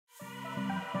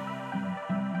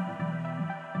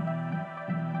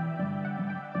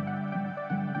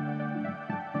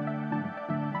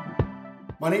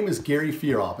My name is Gary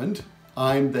Fierabend.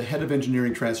 I'm the head of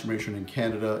engineering transformation in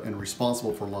Canada and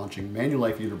responsible for launching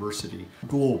Manulife University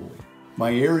globally.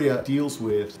 My area deals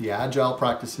with the agile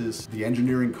practices, the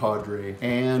engineering cadre,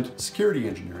 and security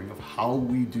engineering of how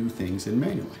we do things in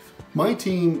Manulife. My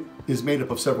team is made up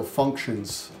of several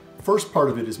functions. First part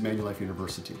of it is Manulife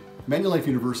University. Manulife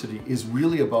University is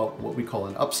really about what we call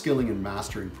an upskilling and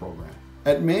mastering program.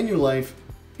 At Manulife,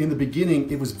 in the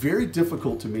beginning, it was very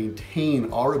difficult to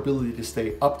maintain our ability to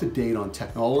stay up to date on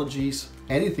technologies,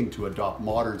 anything to adopt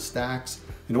modern stacks.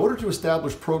 In order to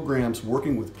establish programs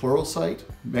working with Pluralsight,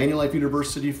 Manulife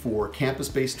University for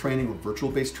campus-based training or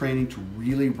virtual-based training to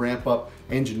really ramp up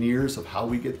engineers of how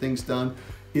we get things done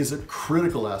is a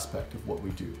critical aspect of what we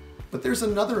do. But there's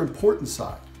another important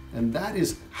side, and that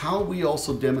is how we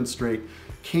also demonstrate,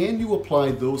 can you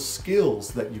apply those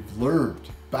skills that you've learned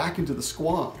back into the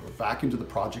squad or back into the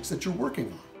projects that you're working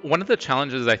on? One of the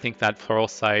challenges I think that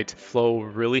Pluralsight Flow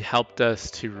really helped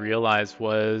us to realize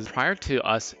was prior to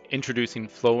us introducing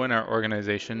Flow in our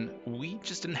organization, we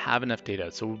just didn't have enough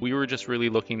data. So we were just really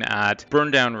looking at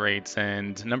burn down rates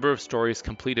and number of stories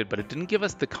completed, but it didn't give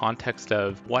us the context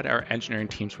of what our engineering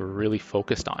teams were really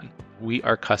focused on. We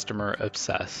are customer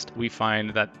obsessed. We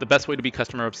find that the best way to be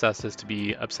customer obsessed is to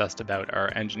be obsessed about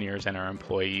our engineers and our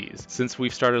employees. Since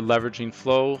we've started leveraging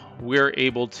Flow, we're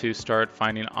able to start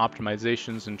finding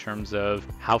optimizations in terms of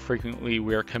how frequently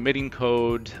we're committing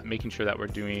code, making sure that we're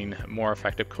doing more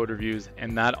effective code reviews,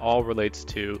 and that all relates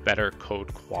to better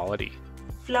code quality.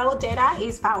 Flow data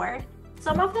is power.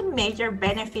 Some of the major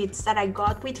benefits that I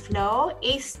got with Flow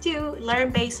is to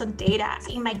learn based on data.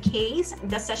 In my case,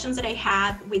 the sessions that I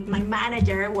had with my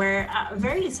manager were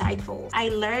very insightful. I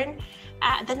learned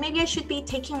that maybe I should be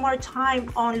taking more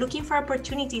time on looking for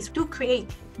opportunities to create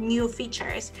new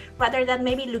features rather than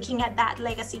maybe looking at that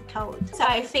legacy code. So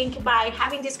I think by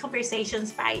having these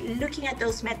conversations, by looking at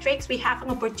those metrics, we have an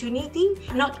opportunity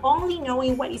not only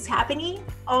knowing what is happening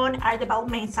on our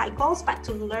development cycles, but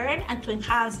to learn and to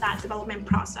enhance that development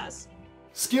process.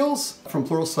 Skills from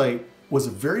Pluralsight was a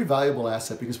very valuable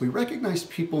asset because we recognized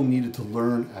people needed to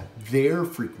learn at their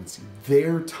frequency,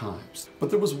 their times. But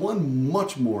there was one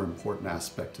much more important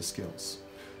aspect to skills.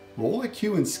 Role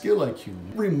IQ and skill IQ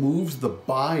removes the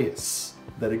bias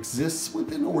that exists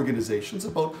within organizations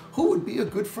about who would be a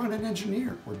good front-end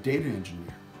engineer or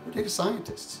data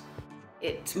scientists.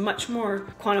 It's much more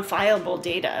quantifiable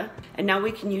data, and now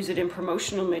we can use it in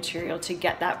promotional material to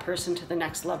get that person to the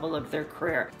next level of their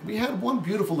career. We had one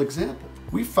beautiful example.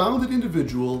 We found an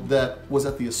individual that was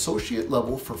at the associate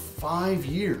level for 5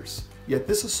 years. Yet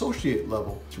this associate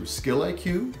level, through skill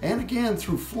IQ and again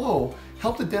through Flow,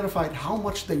 helped identify how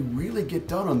much they really get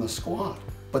done on the squad.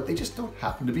 But they just don't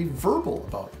happen to be verbal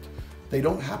about it. They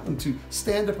don't happen to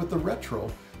stand up at the retro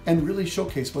and really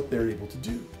showcase what they're able to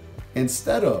do.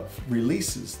 Instead of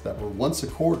releases that were once a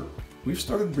quarter, we've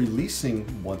started releasing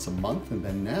once a month and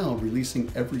then now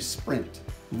releasing every sprint.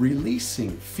 Releasing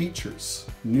features,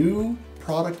 new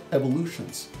product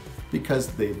evolutions, because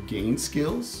they've gained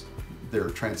skills, they're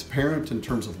transparent in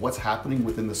terms of what's happening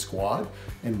within the squad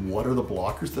and what are the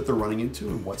blockers that they're running into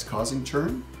and what's causing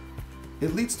churn.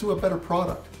 It leads to a better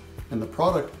product, and the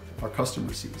product our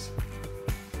customer sees.